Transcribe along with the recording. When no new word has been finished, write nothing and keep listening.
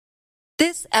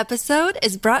This episode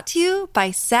is brought to you by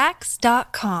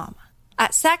Saks.com.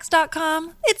 At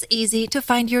Saks.com, it's easy to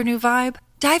find your new vibe.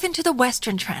 Dive into the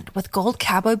Western trend with gold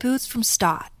cowboy boots from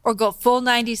Staud, or go full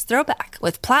 90s throwback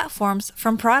with platforms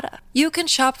from Prada. You can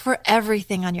shop for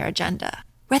everything on your agenda,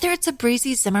 whether it's a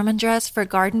breezy Zimmermann dress for a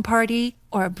garden party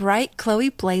or a bright Chloe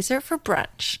blazer for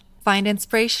brunch. Find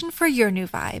inspiration for your new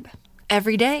vibe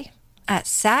every day at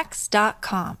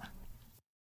Saks.com.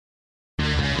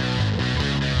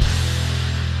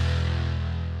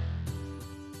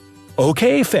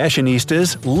 Okay,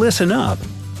 fashionistas, listen up.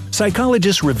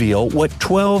 Psychologists reveal what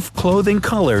 12 clothing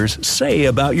colors say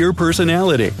about your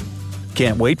personality.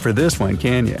 Can't wait for this one,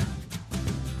 can you?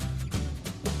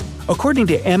 According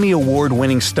to Emmy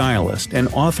Award-winning stylist and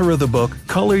author of the book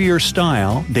Color Your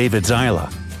Style, David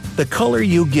Zyla, the color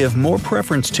you give more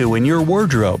preference to in your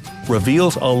wardrobe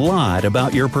reveals a lot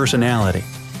about your personality.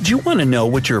 Do you want to know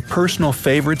what your personal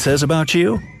favorite says about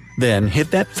you? Then hit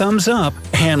that thumbs up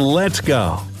and let's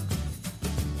go!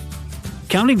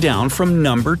 Counting down from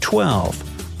number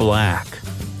 12, black.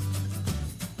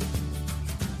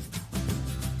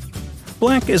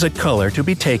 Black is a color to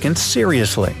be taken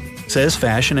seriously, says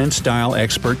fashion and style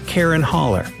expert Karen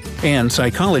Haller, and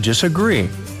psychologists agree.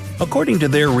 According to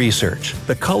their research,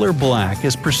 the color black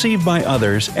is perceived by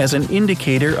others as an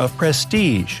indicator of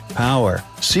prestige, power,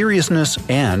 seriousness,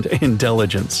 and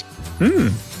intelligence.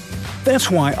 That's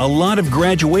why a lot of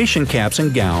graduation caps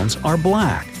and gowns are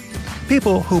black.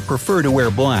 People who prefer to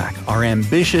wear black are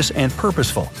ambitious and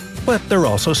purposeful, but they're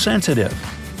also sensitive.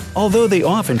 Although they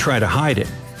often try to hide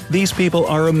it, these people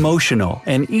are emotional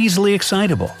and easily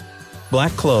excitable.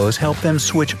 Black clothes help them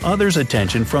switch others'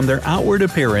 attention from their outward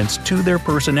appearance to their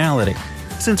personality,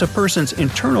 since a person's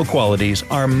internal qualities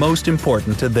are most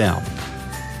important to them.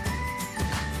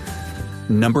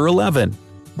 Number 11.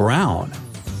 Brown.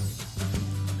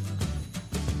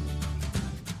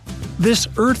 This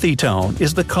earthy tone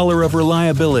is the color of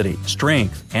reliability,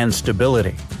 strength, and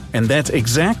stability. And that's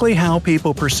exactly how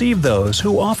people perceive those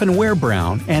who often wear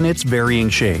brown and its varying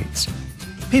shades.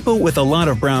 People with a lot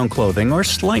of brown clothing are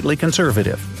slightly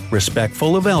conservative,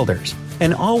 respectful of elders,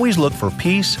 and always look for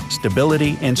peace,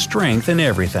 stability, and strength in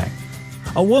everything.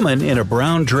 A woman in a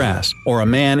brown dress or a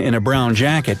man in a brown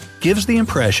jacket gives the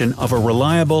impression of a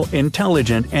reliable,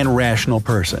 intelligent, and rational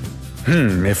person.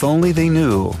 If only they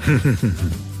knew.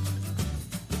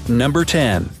 Number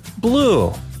 10.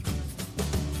 Blue.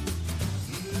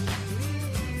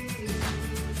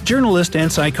 Journalist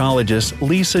and psychologist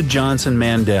Lisa Johnson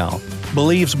Mandel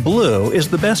believes blue is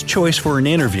the best choice for an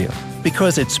interview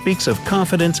because it speaks of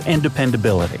confidence and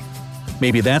dependability.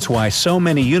 Maybe that's why so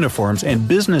many uniforms and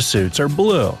business suits are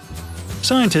blue.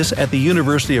 Scientists at the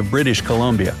University of British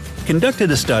Columbia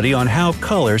conducted a study on how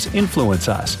colors influence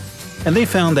us, and they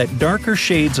found that darker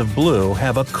shades of blue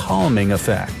have a calming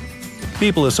effect.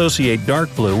 People associate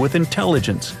dark blue with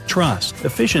intelligence, trust,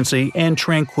 efficiency, and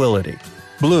tranquility.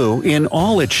 Blue, in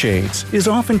all its shades, is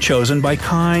often chosen by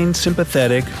kind,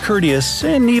 sympathetic, courteous,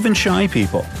 and even shy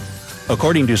people.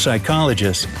 According to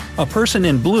psychologists, a person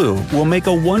in blue will make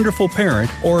a wonderful parent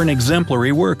or an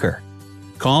exemplary worker.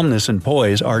 Calmness and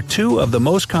poise are two of the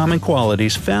most common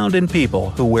qualities found in people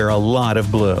who wear a lot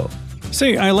of blue.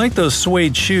 Say, I like those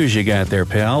suede shoes you got there,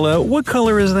 pal. What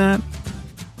color is that?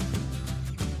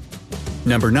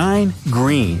 Number 9.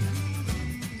 Green.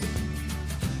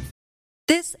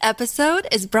 This episode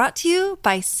is brought to you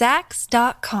by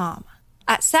Saks.com.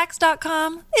 At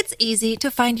Saks.com, it's easy to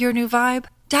find your new vibe.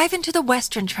 Dive into the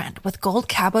Western trend with gold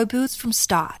cowboy boots from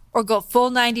Staud, or go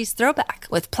full 90s throwback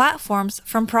with platforms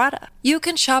from Prada. You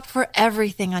can shop for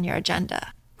everything on your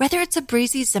agenda, whether it's a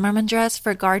breezy Zimmermann dress for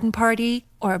a garden party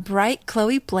or a bright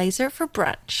Chloe blazer for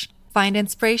brunch. Find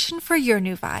inspiration for your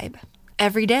new vibe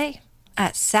every day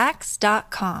at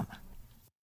Saks.com.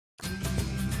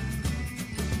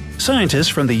 Scientists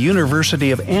from the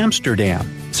University of Amsterdam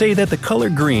say that the color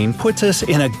green puts us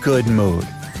in a good mood.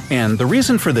 And the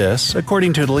reason for this,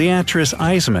 according to Leatrice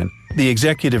Eisman, the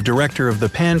executive director of the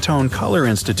Pantone Color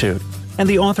Institute and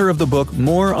the author of the book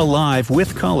More Alive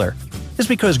with Color, is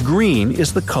because green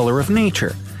is the color of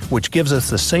nature, which gives us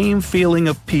the same feeling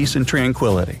of peace and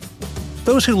tranquility.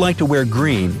 Those who like to wear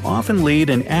green often lead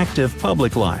an active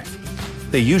public life.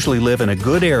 They usually live in a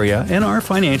good area and are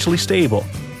financially stable.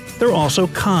 They're also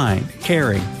kind,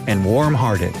 caring, and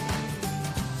warm-hearted.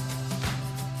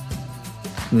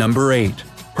 Number 8.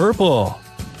 Purple.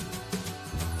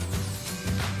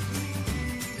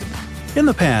 In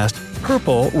the past,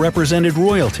 purple represented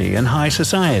royalty and high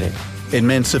society. It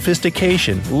meant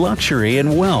sophistication, luxury,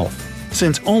 and wealth,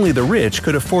 since only the rich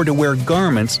could afford to wear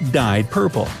garments dyed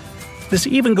purple. This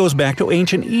even goes back to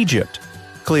ancient Egypt.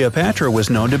 Cleopatra was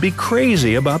known to be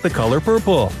crazy about the color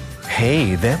purple.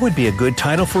 Hey, that would be a good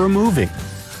title for a movie.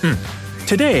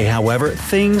 Today, however,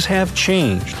 things have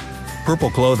changed. Purple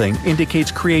clothing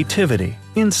indicates creativity,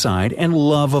 insight, and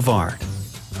love of art.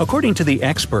 According to the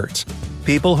experts,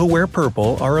 people who wear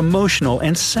purple are emotional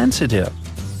and sensitive.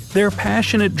 They're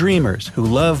passionate dreamers who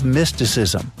love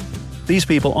mysticism. These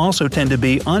people also tend to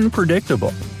be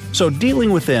unpredictable, so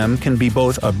dealing with them can be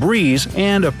both a breeze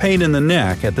and a pain in the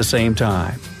neck at the same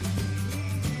time.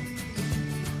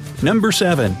 Number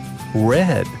 7.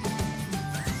 Red.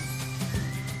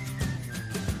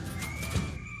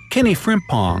 Kenny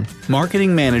Frimpong,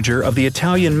 marketing manager of the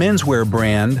Italian menswear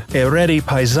brand Eredi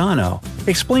Paisano,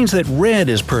 explains that red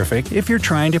is perfect if you're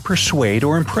trying to persuade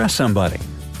or impress somebody.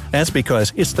 That's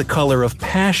because it's the color of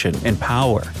passion and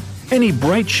power. Any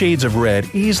bright shades of red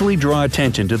easily draw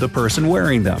attention to the person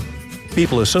wearing them.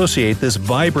 People associate this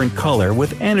vibrant color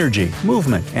with energy,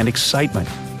 movement, and excitement.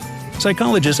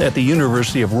 Psychologists at the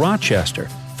University of Rochester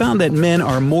found that men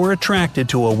are more attracted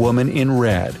to a woman in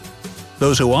red.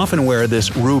 Those who often wear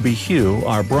this ruby hue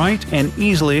are bright and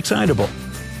easily excitable.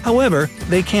 However,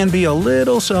 they can be a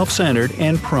little self-centered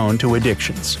and prone to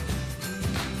addictions.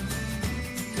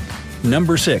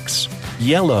 Number 6.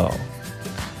 Yellow.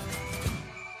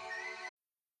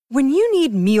 When you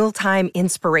need mealtime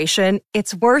inspiration,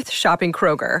 it's worth shopping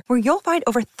Kroger, where you'll find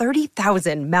over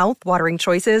 30,000 mouth-watering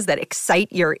choices that excite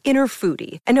your inner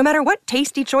foodie. And no matter what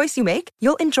tasty choice you make,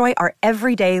 you'll enjoy our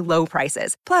everyday low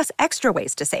prices, plus extra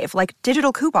ways to save, like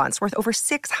digital coupons worth over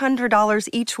 $600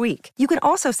 each week. You can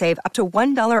also save up to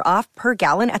 $1 off per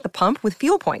gallon at the pump with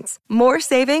fuel points. More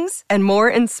savings and more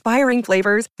inspiring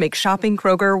flavors make shopping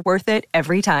Kroger worth it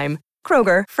every time.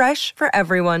 Kroger, fresh for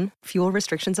everyone. Fuel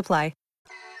restrictions apply.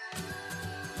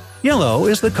 Yellow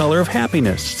is the color of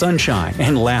happiness, sunshine,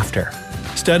 and laughter.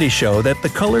 Studies show that the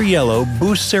color yellow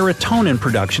boosts serotonin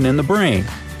production in the brain,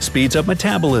 speeds up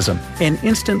metabolism, and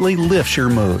instantly lifts your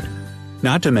mood.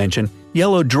 Not to mention,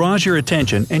 yellow draws your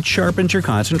attention and sharpens your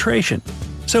concentration,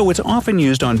 so it's often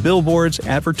used on billboards,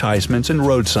 advertisements, and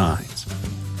road signs.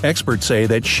 Experts say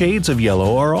that shades of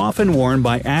yellow are often worn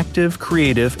by active,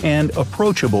 creative, and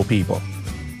approachable people.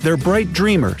 They're bright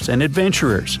dreamers and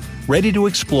adventurers, ready to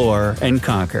explore and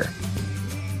conquer.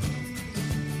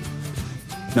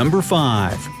 Number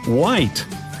 5. White.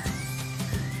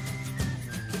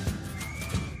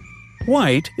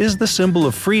 White is the symbol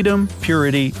of freedom,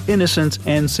 purity, innocence,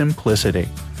 and simplicity.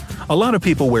 A lot of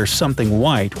people wear something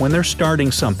white when they're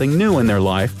starting something new in their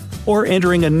life or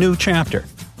entering a new chapter.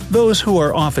 Those who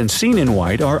are often seen in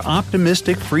white are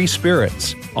optimistic free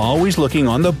spirits, always looking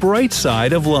on the bright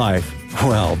side of life.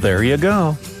 Well, there you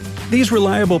go. These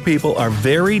reliable people are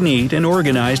very neat and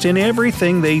organized in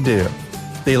everything they do.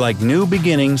 They like new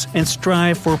beginnings and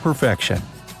strive for perfection.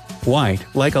 White,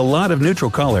 like a lot of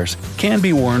neutral colors, can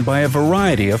be worn by a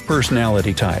variety of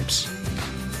personality types.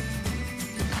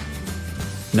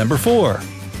 Number 4.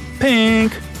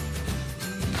 Pink.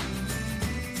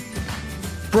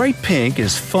 Bright pink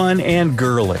is fun and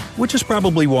girly, which is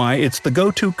probably why it's the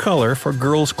go-to color for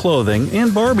girls' clothing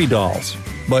and Barbie dolls.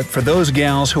 But for those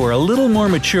gals who are a little more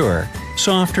mature,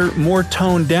 softer, more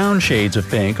toned-down shades of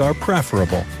pink are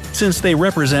preferable, since they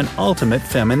represent ultimate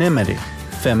femininity.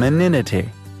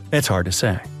 It's hard to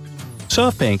say.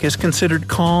 Soft pink is considered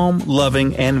calm,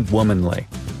 loving, and womanly.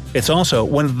 It's also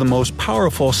one of the most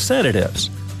powerful sedatives.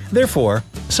 Therefore,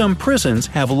 some prisons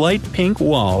have light pink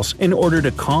walls in order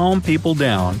to calm people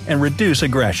down and reduce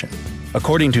aggression.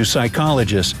 According to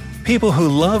psychologists, people who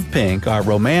love pink are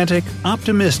romantic,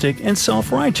 optimistic, and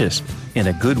self-righteous, in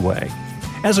a good way.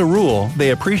 As a rule, they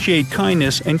appreciate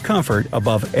kindness and comfort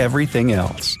above everything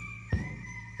else.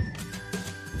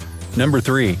 Number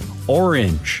 3.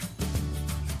 Orange.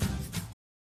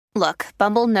 Look,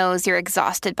 Bumble knows you're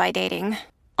exhausted by dating.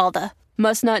 All the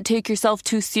must not take yourself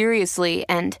too seriously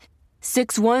and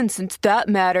 6'1" since that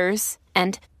matters.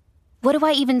 And what do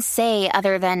I even say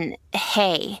other than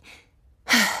hey?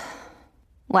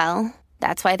 Well,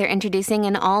 that's why they're introducing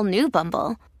an all-new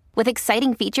Bumble, with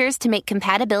exciting features to make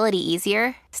compatibility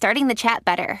easier, starting the chat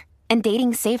better, and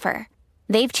dating safer.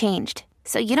 They've changed,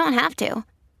 so you don't have to.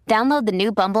 Download the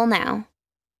new Bumble now.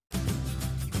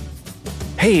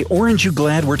 Hey, Orange, you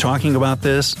glad we're talking about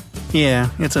this? Yeah,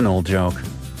 it's an old joke.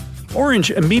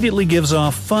 Orange immediately gives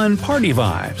off fun party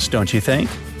vibes, don't you think?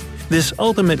 This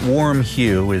ultimate warm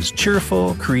hue is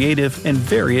cheerful, creative, and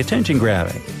very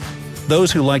attention-grabbing.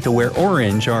 Those who like to wear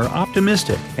orange are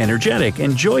optimistic, energetic,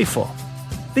 and joyful.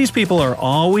 These people are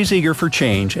always eager for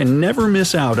change and never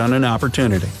miss out on an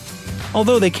opportunity.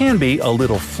 Although they can be a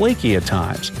little flaky at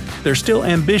times, they're still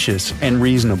ambitious and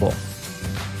reasonable.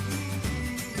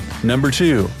 Number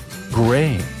 2.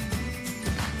 gray.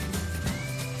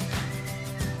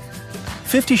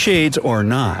 50 shades or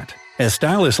not, as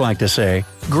stylists like to say,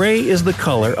 gray is the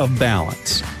color of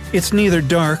balance. It's neither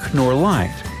dark nor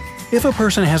light. If a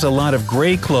person has a lot of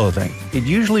gray clothing, it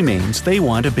usually means they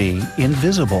want to be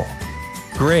invisible.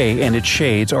 Gray and its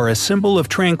shades are a symbol of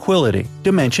tranquility,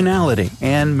 dimensionality,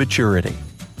 and maturity.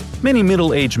 Many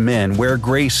middle-aged men wear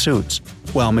gray suits,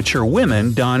 while mature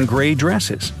women don gray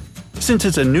dresses. Since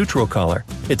it's a neutral color,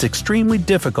 it's extremely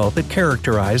difficult to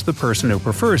characterize the person who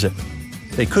prefers it.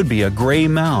 They could be a gray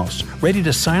mouse, ready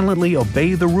to silently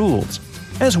obey the rules,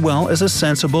 as well as a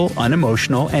sensible,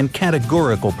 unemotional, and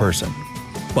categorical person.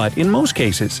 But in most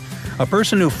cases, a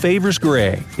person who favors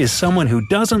gray is someone who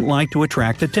doesn't like to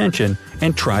attract attention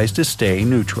and tries to stay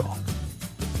neutral.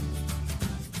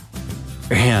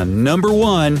 And number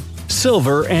 1.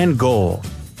 Silver and gold.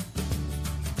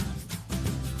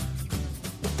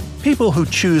 People who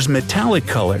choose metallic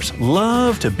colors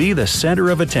love to be the center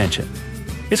of attention.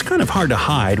 It's kind of hard to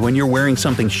hide when you're wearing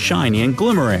something shiny and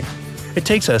glimmering. It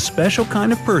takes a special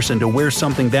kind of person to wear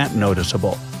something that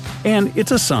noticeable. And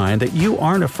it's a sign that you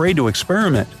aren't afraid to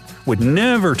experiment, would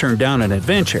never turn down an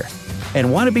adventure,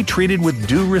 and want to be treated with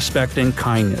due respect and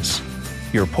kindness.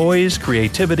 Your poise,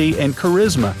 creativity, and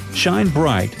charisma shine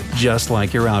bright just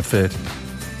like your outfit.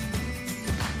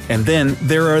 And then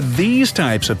there are these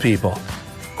types of people.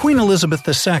 Queen Elizabeth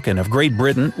II of Great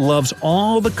Britain loves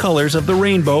all the colors of the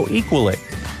rainbow equally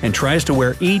and tries to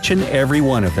wear each and every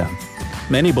one of them.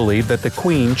 Many believe that the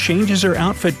Queen changes her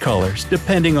outfit colors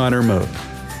depending on her mood.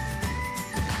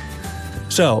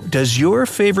 So, does your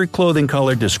favorite clothing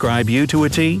color describe you to a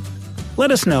T?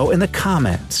 Let us know in the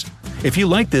comments. If you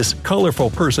like this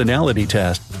colorful personality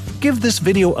test, give this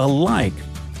video a like.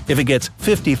 If it gets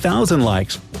 50,000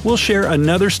 likes, we'll share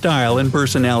another style and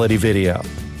personality video.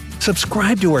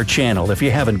 Subscribe to our channel if you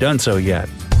haven't done so yet.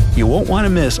 You won't want to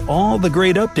miss all the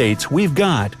great updates we've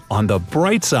got on the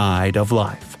bright side of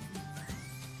life.